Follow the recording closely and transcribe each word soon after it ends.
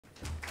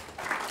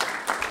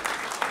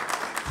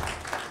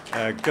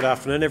Good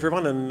afternoon,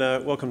 everyone, and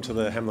welcome to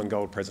the Hamelin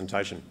Gold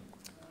presentation.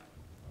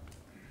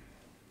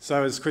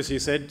 So, as Chrissy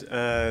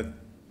said,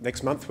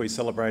 next month we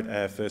celebrate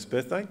our first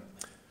birthday.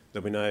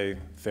 There'll be no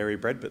fairy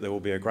bread, but there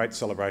will be a great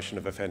celebration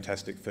of a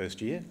fantastic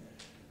first year.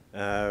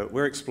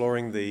 We're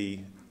exploring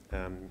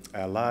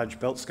our large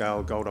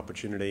belt-scale gold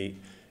opportunity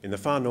in the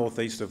far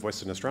northeast of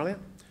Western Australia,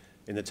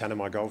 in the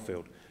Tanami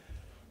Goldfield.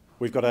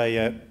 We've got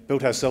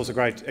built ourselves a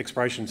great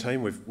exploration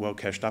team. We've well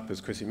cashed up,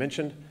 as Chrissy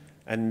mentioned.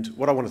 And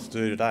what I wanted to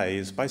do today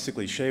is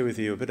basically share with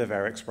you a bit of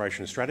our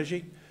exploration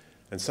strategy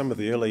and some of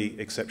the early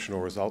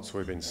exceptional results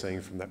we've been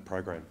seeing from that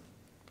program.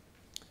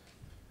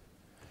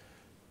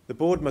 The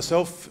board,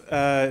 myself,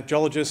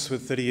 geologist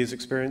with 30 years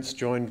experience,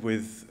 joined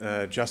with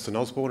Justin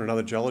Osborne,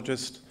 another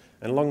geologist,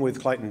 and along with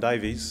Clayton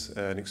Davies,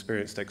 an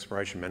experienced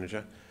exploration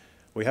manager.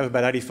 We have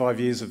about 85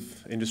 years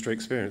of industry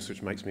experience,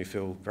 which makes me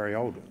feel very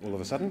old all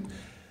of a sudden,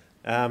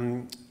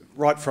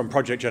 right from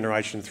project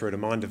generation through to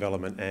mine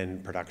development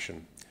and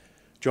production.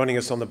 Joining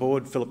us on the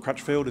board, Philip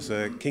Crutchfield is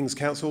a King's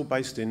Counsel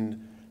based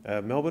in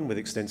Melbourne with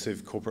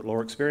extensive corporate law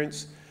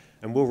experience,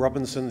 and Will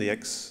Robinson, the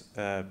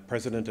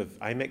ex-president of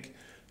AMEC,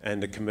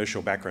 and a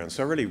commercial background.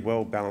 So a really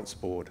well-balanced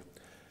board.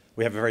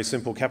 We have a very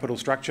simple capital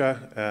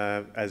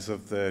structure as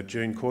of the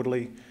June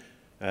quarterly,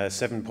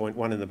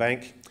 7.1 in the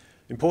bank.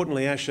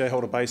 Importantly, our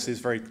shareholder base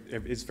is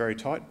very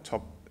tight.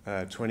 Top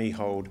 20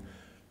 hold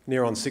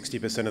near on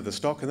 60% of the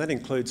stock, and that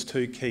includes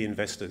two key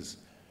investors,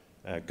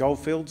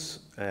 Goldfields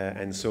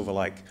and Silver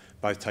Lake,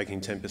 both taking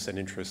 10%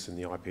 interest in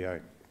the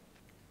IPO.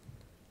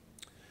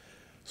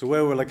 So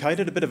where we're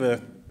located, a bit of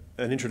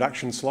an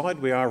introduction slide.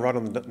 We are right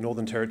on the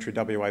Northern Territory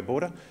WA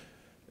border.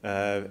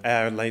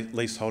 Our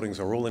lease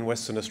holdings are all in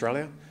Western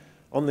Australia.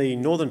 On the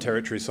Northern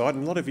Territory side,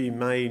 and a lot of you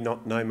may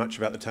not know much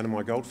about the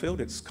Tanami Goldfield,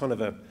 it's kind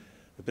of a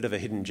bit of a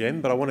hidden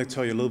gem, but I want to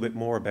tell you a little bit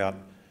more about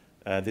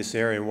this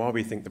area and why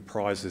we think the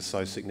prize is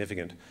so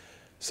significant.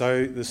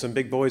 So there's some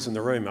big boys in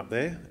the room up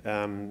there.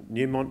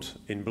 Newmont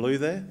in blue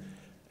there,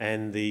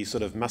 and the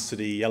sort of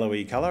mustardy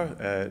yellowy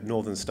colour,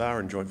 Northern Star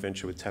and joint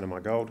venture with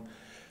Tanami Gold.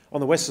 On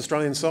the West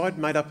Australian side,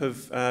 made up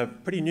of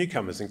pretty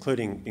newcomers,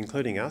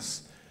 including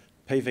us,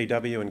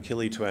 PVW and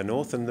Killy to our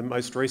north, and the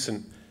most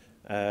recent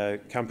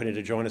company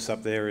to join us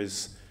up there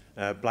is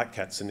Black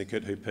Cat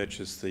Syndicate, who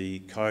purchased the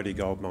Coyote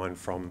Gold Mine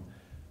from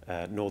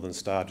Northern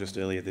Star just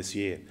earlier this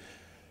year.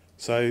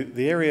 So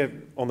the area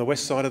on the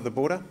west side of the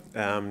border,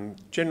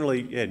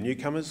 generally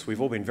newcomers. We've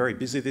all been very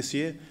busy this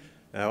year.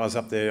 I was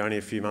up there only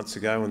a few months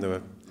ago and there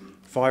were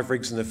 5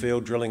 rigs in the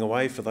field drilling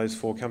away for those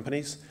 4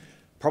 companies.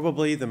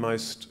 Probably the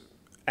most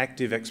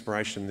active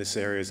exploration this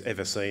area has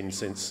ever seen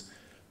since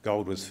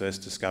gold was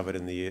first discovered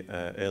in the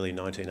early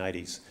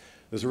 1980s.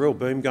 There's a real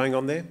boom going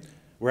on there.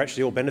 We're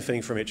actually all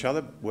benefiting from each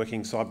other,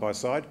 working side by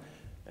side,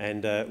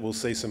 and we'll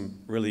see some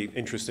really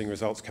interesting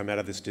results come out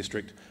of this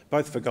district,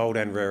 both for gold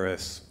and rare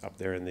earths up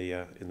there in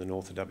the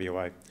north of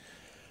WA.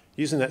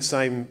 Using that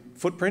same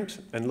footprint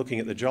and looking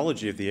at the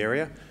geology of the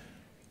area,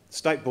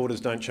 state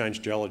borders don't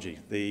change geology.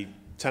 The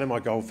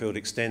Tanami Goldfield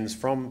extends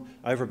from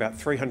over about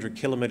 300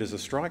 kilometres of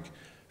strike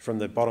from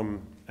the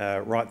bottom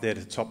right there to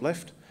the top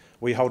left.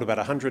 We hold about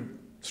 100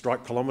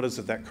 strike kilometres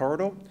of that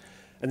corridor.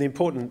 And the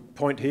important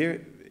point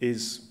here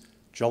is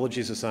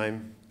geology is the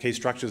same, key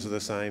structures are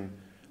the same,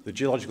 the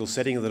geological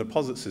setting of the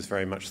deposits is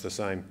very much the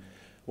same.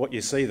 What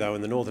you see though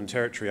in the Northern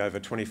Territory, over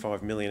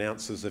 25 million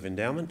ounces of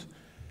endowment.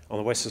 On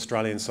the West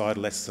Australian side,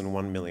 less than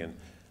 1 million.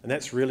 And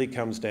that really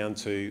comes down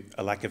to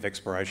a lack of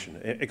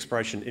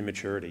exploration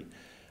immaturity.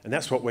 And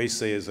that's what we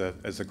see as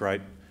a great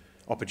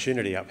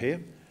opportunity up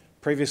here.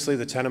 Previously,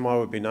 the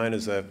Tanami would be known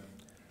as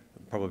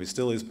probably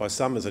still is by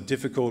some, as a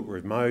difficult,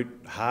 remote,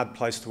 hard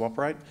place to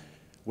operate.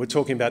 We're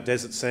talking about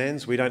desert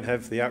sands. We don't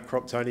have the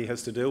outcrop Tony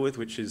has to deal with,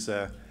 which is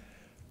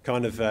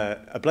kind of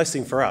a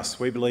blessing for us.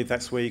 We believe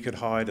that's where you could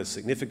hide a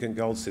significant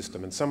gold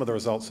system, and some of the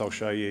results I'll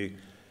show you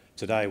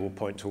today will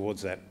point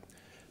towards that.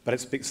 But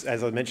it's,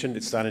 as I mentioned,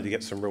 it's starting to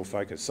get some real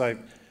focus. So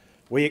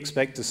we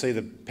expect to see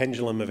the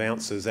pendulum of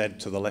ounces add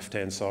to the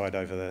left-hand side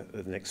over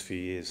the next few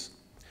years.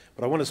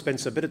 But I want to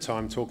spend a bit of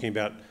time talking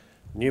about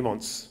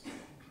Newmont's.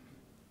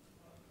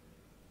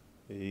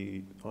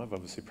 I've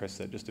obviously pressed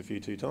that just a few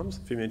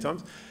many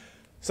times.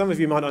 Some of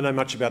you might not know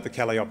much about the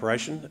Calais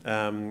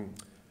operation.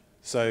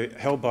 So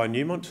held by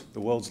Newmont,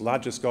 the world's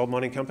largest gold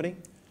mining company.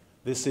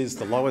 This is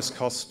the lowest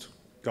cost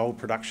gold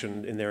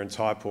production in their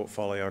entire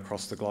portfolio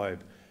across the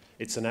globe.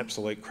 It's an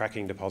absolute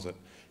cracking deposit.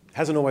 It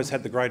hasn't always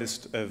had the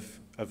greatest of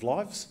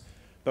lives,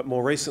 but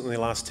more recently,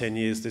 in the last 10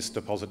 years, this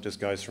deposit just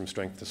goes from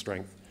strength to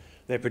strength.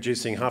 They're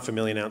producing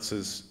 500,000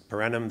 ounces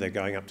per annum. They're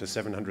going up to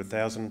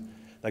 700,000.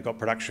 They've got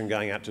production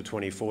going out to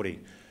 2040.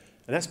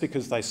 And that's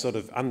because they sort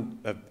of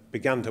have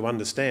begun to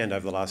understand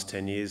over the last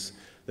 10 years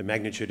the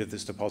magnitude of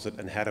this deposit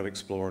and how to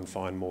explore and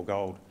find more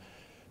gold.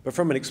 But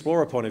from an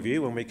explorer point of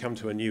view, when we come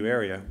to a new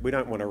area, we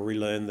don't want to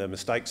relearn the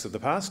mistakes of the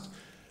past,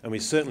 and we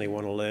certainly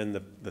want to learn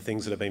the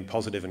things that have been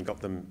positive and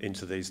got them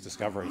into these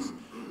discoveries.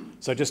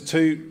 So just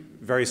 2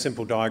 very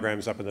simple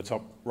diagrams up in the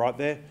top right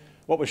there.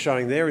 What we're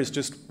showing there is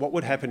just what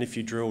would happen if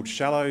you drilled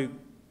shallow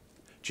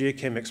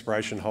geochem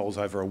exploration holes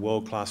over a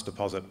world-class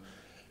deposit.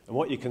 And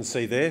what you can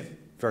see there,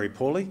 very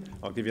poorly,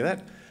 I'll give you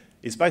that,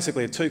 is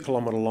basically a 2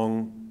 kilometre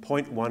long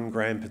 0.1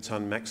 gram per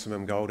tonne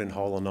maximum gold in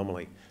hole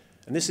anomaly.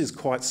 And this is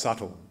quite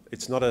subtle.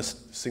 It's not a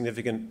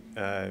significant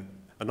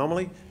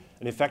anomaly,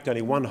 and in fact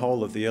only one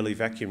hole of the early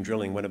vacuum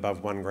drilling went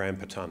above 1 gram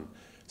per tonne.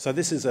 So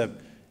this is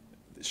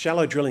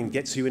shallow drilling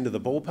gets you into the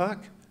ballpark,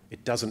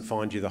 it doesn't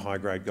find you the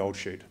high-grade gold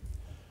shoot.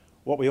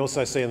 What we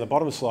also see on the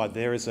bottom slide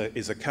there is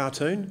a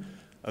cartoon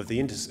of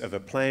a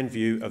plan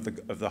view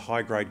of the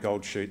high-grade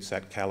gold shoots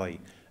at Cali.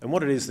 And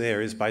what it is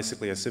there is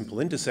basically a simple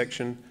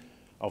intersection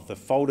of the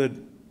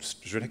folded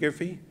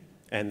stratigraphy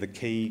and the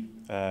key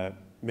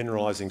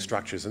mineralising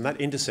structures. And that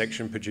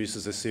intersection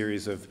produces a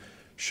series of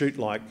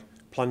shoot-like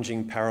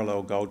plunging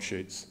parallel gold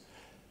shoots.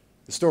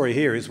 The story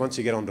here is once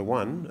you get onto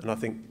one, and I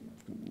think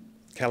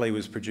Cali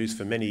was produced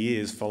for many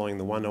years following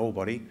the one ore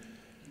body,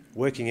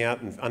 working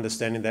out and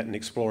understanding that and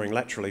exploring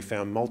laterally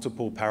found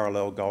multiple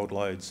parallel gold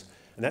lodes.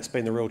 And that's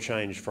been the real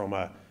change from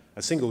a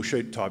single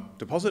shoot type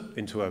deposit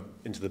into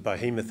the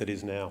behemoth it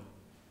is now.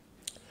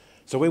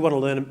 So we want to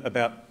learn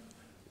about,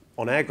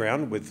 on our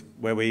ground, with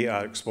where we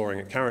are exploring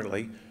it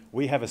currently,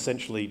 we have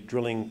essentially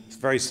drilling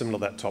very similar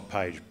to that top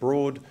page,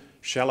 broad,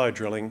 shallow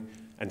drilling,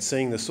 and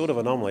seeing the sort of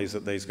anomalies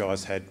that these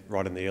guys had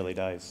right in the early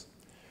days.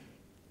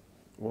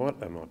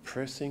 What am I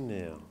pressing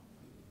now?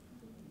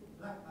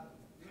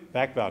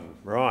 Back button,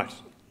 right.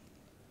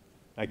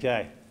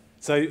 Okay,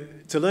 so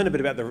to learn a bit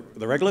about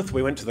the regolith,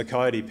 we went to the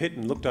Coyote Pit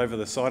and looked over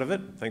the side of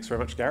it. Thanks very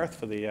much, Gareth,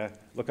 for the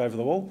look over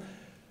the wall.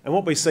 And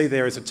what we see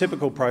there is a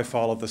typical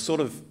profile of the sort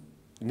of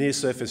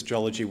near-surface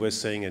geology we're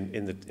seeing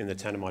in the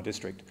Tanami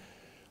district.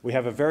 We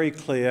have a very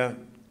clear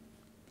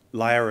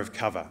layer of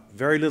cover,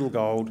 very little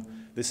gold.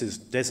 This is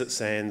desert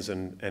sands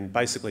and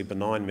basically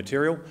benign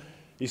material.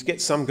 You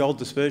get some gold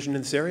dispersion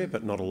in this area,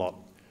 but not a lot.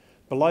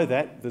 Below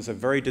that, there's a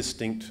very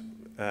distinct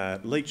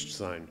leached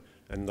zone,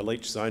 and the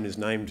leached zone is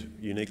named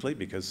uniquely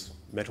because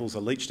metals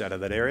are leached out of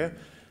that area,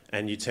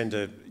 and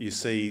you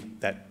see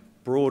that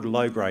broad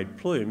low-grade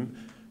plume,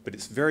 but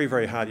it's very,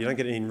 very hard. You don't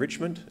get any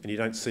enrichment, and you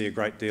don't see a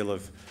great deal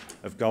of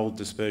gold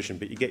dispersion,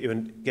 but you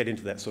get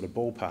into that sort of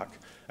ballpark.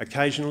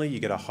 Occasionally,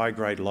 you get a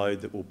high-grade lode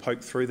that will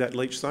poke through that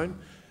leach zone,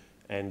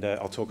 and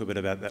I'll talk a bit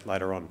about that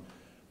later on.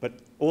 But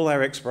all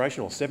our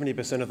exploration, or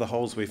 70% of the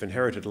holes we've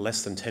inherited, are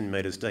less than 10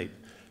 metres deep.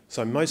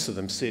 So most of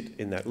them sit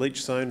in that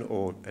leach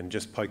zone and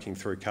just poking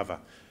through cover.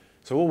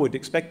 So all we'd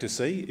expect to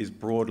see is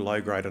broad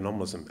low-grade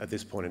anomalism at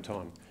this point in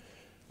time.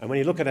 And when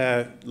you look at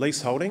our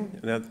lease holding,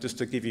 now just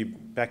to give you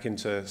back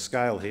into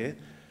scale here,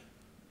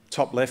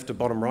 top left to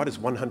bottom right is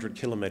 100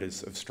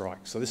 kilometres of strike.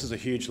 So this is a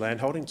huge land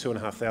holding,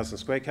 2,500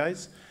 square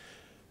k's.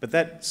 But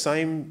that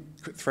same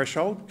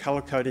threshold,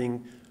 colour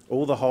coding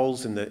all the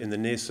holes in the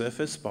near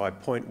surface by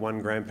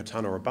 0.1 gram per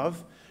tonne or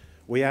above,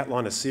 we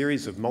outline a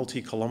series of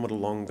multi-kilometre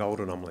long gold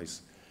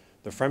anomalies.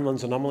 The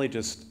Fremlin's anomaly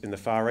just in the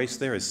far east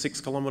there is 6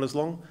 kilometres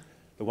long.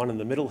 The one in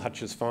the middle,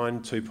 Hutch's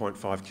Find,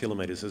 2.5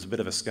 kilometres. There's a bit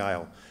of a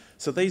scale.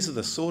 So these are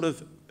the sort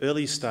of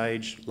early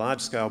stage,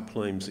 large scale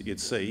plumes that you'd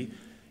see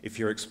if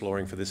you're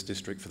exploring for this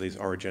district for these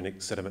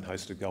orogenic sediment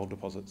hosted gold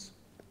deposits.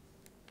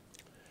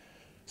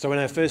 So in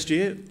our first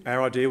year,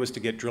 our idea was to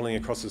get drilling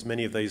across as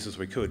many of these as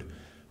we could.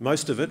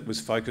 Most of it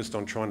was focused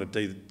on trying to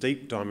do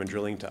deep diamond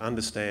drilling to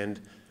understand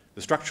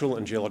the structural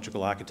and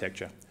geological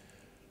architecture.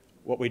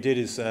 What we did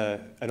is,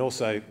 and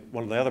also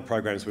one of the other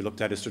programs we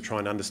looked at is to try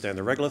and understand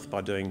the regolith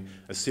by doing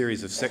a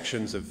series of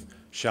sections of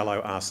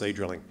shallow RC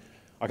drilling.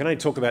 I can only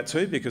talk about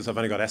two because I've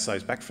only got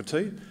assays back for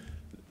two.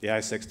 The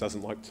ASX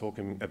doesn't like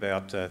talking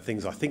about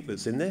things I think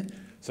that's in there.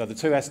 So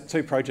the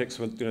two projects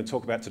we're going to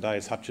talk about today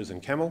is Hutch's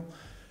and Camel.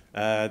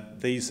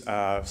 These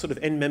are sort of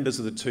end members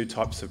of the two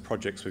types of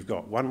projects we've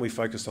got. One we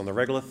focused on the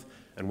regolith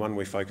and one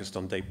we focused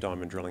on deep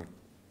diamond drilling.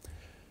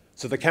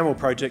 So the Camel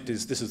project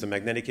this is a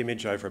magnetic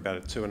image over about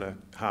a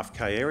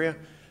 2.5k area.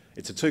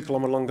 It's a 2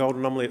 kilometre long gold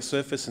anomaly at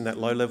surface in that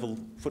low level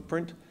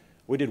footprint.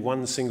 We did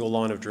one single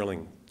line of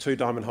drilling, 2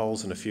 diamond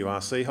holes and a few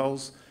RC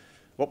holes.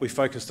 What we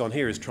focused on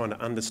here is trying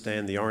to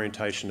understand the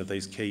orientation of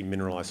these key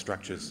mineralised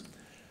structures.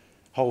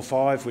 Hole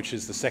 5, which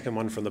is the second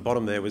one from the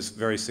bottom there, was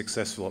very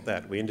successful at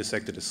that. We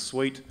intersected a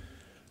suite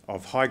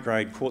of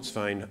high-grade quartz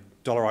vein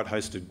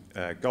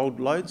dolerite-hosted gold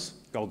lodes,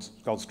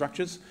 gold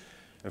structures,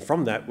 and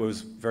from that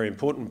was very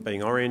important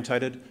being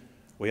orientated.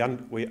 We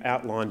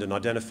outlined and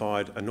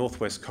identified a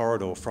northwest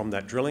corridor from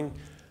that drilling.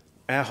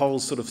 Our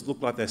holes sort of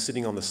look like they're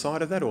sitting on the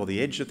side of that or the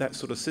edge of that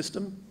sort of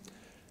system,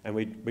 and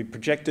we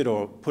projected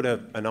or put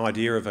an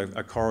idea of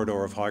a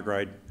corridor of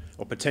high-grade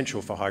or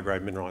potential for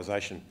high-grade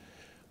mineralisation.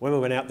 When we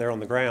went out there on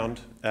the ground,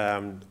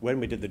 when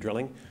we did the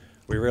drilling,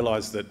 we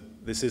realised that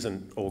this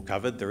isn't all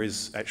covered. There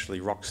is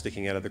actually rock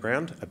sticking out of the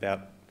ground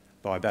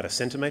by about a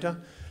centimetre.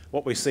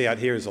 What we see out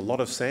here is a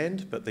lot of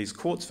sand, but these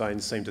quartz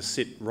veins seem to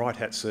sit right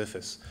at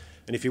surface.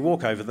 And if you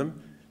walk over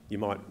them, you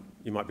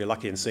might be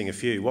lucky in seeing a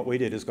few. What we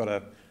did is got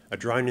a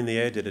drone in the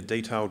air, did a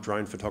detailed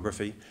drone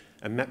photography,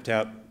 and mapped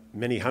out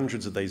many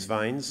hundreds of these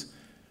veins,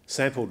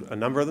 sampled a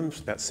number of them,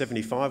 about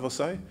 75 or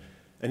so,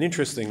 And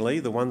interestingly,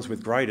 the ones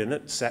with grade in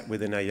it sat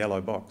within a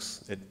yellow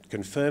box. It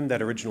confirmed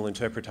that original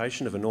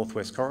interpretation of a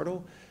northwest corridor.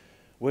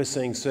 We're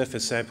seeing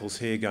surface samples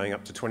here going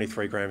up to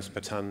 23 grams per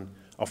tonne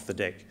off the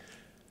deck.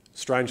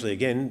 Strangely,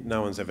 again,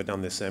 no one's ever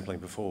done this sampling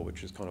before,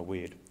 which is kind of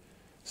weird.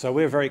 So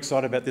we're very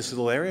excited about this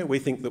little area. We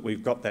think that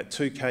we've got that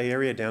 2K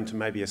area down to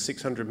maybe a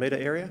 600 metre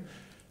area,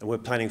 and we're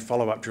planning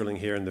follow-up drilling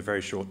here in the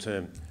very short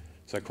term.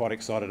 So quite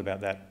excited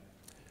about that.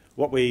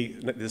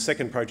 The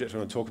second project I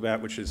want to talk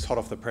about, which is hot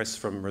off the press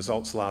from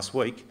results last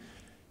week,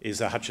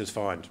 is a Hutch's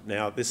find.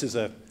 Now, this is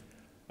a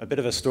bit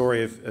of a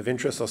story of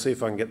interest. I'll see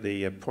if I can get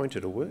the pointer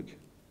to work.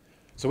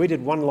 So we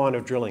did one line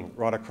of drilling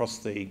right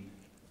across a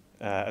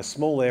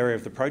small area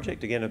of the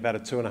project, again about a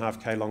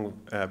 2.5K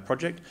long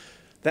project.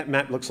 That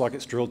map looks like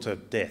it's drilled to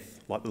death.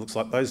 It looks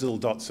like those little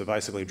dots are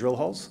basically drill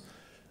holes,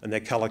 and they're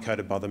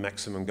colour-coded by the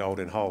maximum gold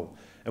in hole.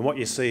 And what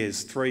you see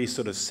is 3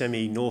 sort of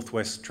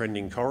semi-northwest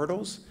trending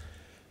corridors.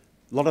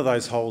 A lot of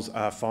those holes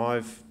are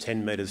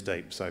 5-10 metres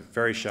deep, so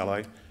very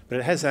shallow, but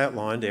it has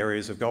outlined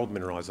areas of gold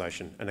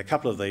mineralisation, and a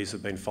couple of these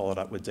have been followed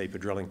up with deeper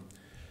drilling.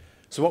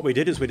 So what we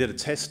did is we did a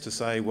test to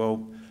say,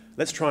 well,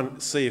 let's try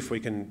and see if we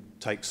can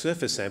take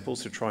surface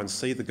samples to try and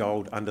see the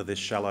gold under this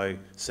shallow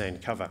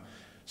sand cover.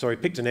 So we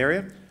picked an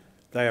area.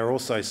 They are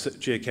also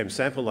geochem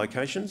sample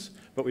locations,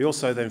 but we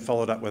also then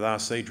followed up with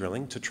RC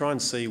drilling to try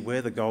and see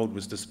where the gold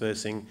was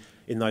dispersing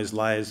in those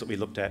layers that we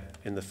looked at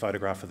in the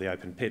photograph of the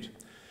open pit.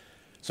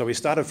 So we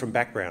started from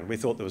background. We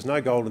thought there was no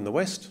gold in the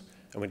west,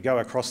 and we'd go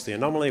across the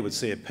anomaly, we'd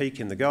see a peak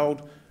in the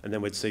gold, and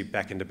then we'd see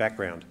back into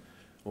background.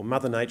 Well,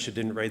 Mother Nature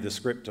didn't read the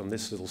script on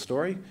this little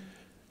story,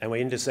 and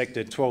we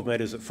intersected 12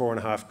 metres at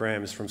 4.5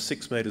 grams from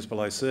 6 metres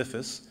below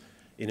surface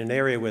in an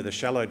area where the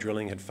shallow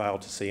drilling had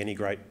failed to see any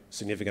great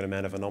significant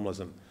amount of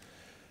anomalism.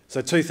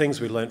 So 2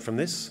 things we learnt from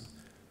this.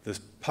 The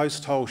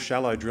post-hole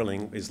shallow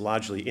drilling is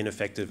largely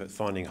ineffective at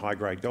finding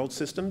high-grade gold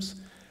systems,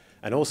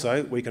 and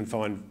also we can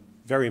find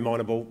very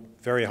mineable,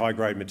 very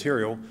high-grade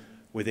material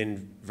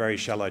within very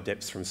shallow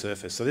depths from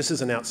surface. So this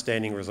is an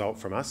outstanding result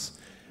from us,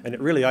 and it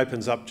really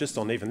opens up, just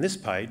on even this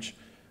page,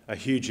 a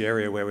huge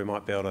area where we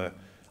might be able to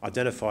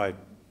identify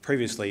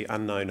previously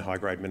unknown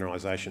high-grade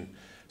mineralisation.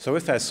 So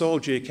with our soil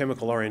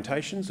geochemical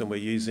orientations, and we're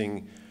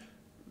using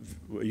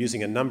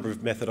a number of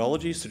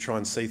methodologies to try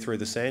and see through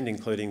the sand,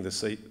 including the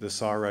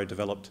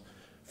CSIRO-developed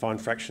fine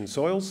fraction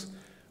soils.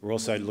 We're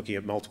also looking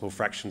at multiple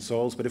fraction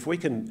soils, but if we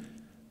can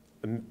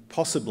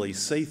possibly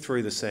see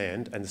through the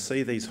sand and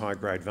see these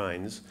high-grade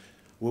veins,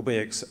 we'll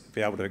be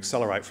able to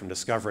accelerate from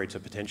discovery to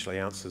potentially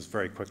ounces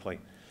very quickly.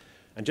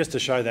 And just to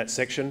show that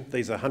section,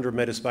 these are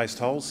 100-metre spaced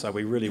holes, so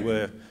we really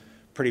were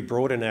pretty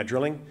broad in our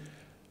drilling.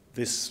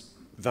 This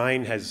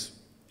vein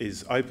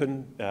is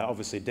open,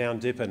 obviously down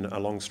dip and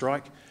along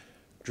strike.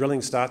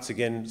 Drilling starts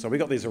again, so we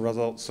got these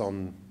results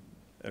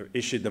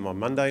issued them on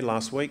Monday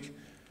last week.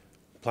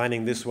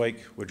 Planning this week,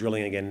 we're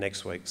drilling again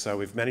next week. So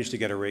we've managed to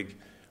get a rig,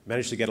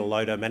 managed to get a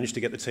loader, managed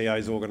to get the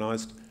TOs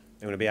organised, and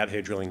we're going to be out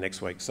here drilling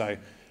next week. So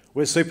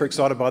we're super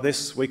excited by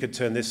this. We could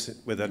turn this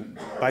with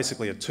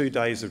basically 2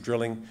 days of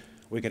drilling.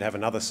 We could have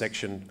another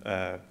section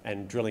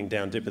and drilling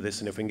down dip of this,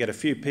 and if we can get a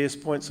few pierce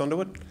points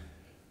onto it,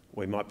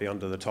 we might be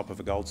onto the top of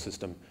a gold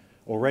system.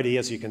 Already,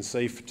 as you can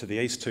see, to the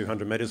east,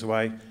 200 metres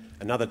away,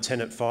 another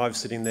 10 at 5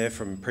 sitting there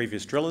from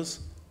previous drillers,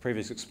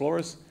 previous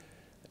explorers.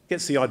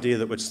 Gets the idea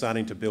that we're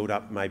starting to build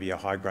up maybe a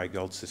high-grade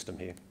gold system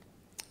here.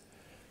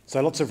 So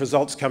lots of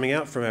results coming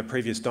out from our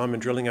previous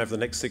diamond drilling over the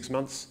next 6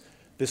 months.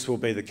 This will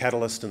be the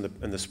catalyst and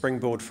the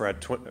springboard for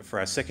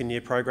our second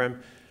year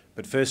program.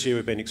 But first year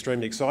we've been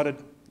extremely excited,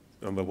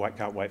 and we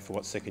can't wait for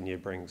what second year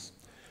brings.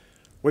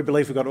 We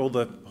believe we've got all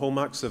the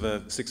hallmarks of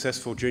a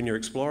successful junior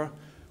explorer.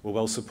 We're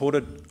well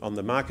supported on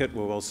the market,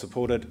 we're well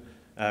supported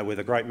with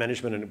a great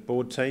management and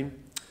board team.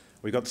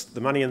 We've got the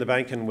money in the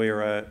bank, and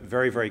we're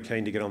very, very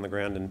keen to get on the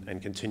ground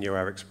and continue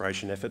our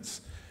exploration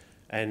efforts.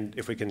 And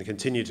if we can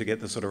continue to get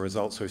the sort of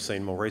results we've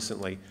seen more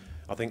recently,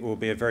 I think we'll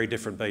be a very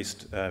different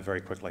beast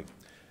very quickly.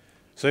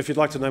 So if you'd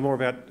like to know more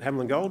about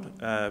Hamelin Gold,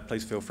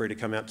 please feel free to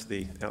come out to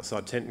the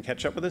outside tent and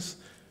catch up with us,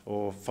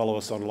 or follow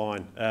us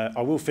online.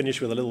 I will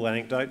finish with a little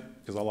anecdote,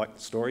 because I like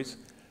stories.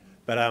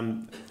 But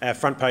our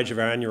front page of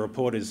our annual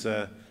report is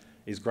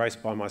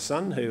graced by my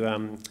son,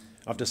 who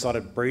I've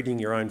decided breeding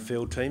your own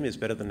field team is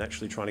better than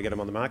actually trying to get them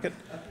on the market.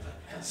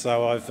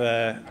 So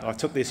I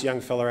took this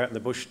young fella out in the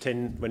bush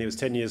when he was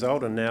 10 years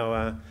old, and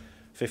now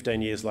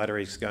 15 years later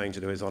he's going to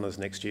do his honours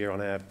next year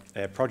on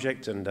our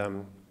project,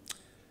 and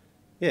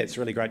yeah, it's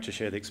really great to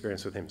share the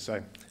experience with him.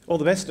 So all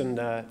the best, and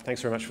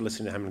thanks very much for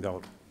listening to Hamelin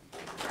Gold.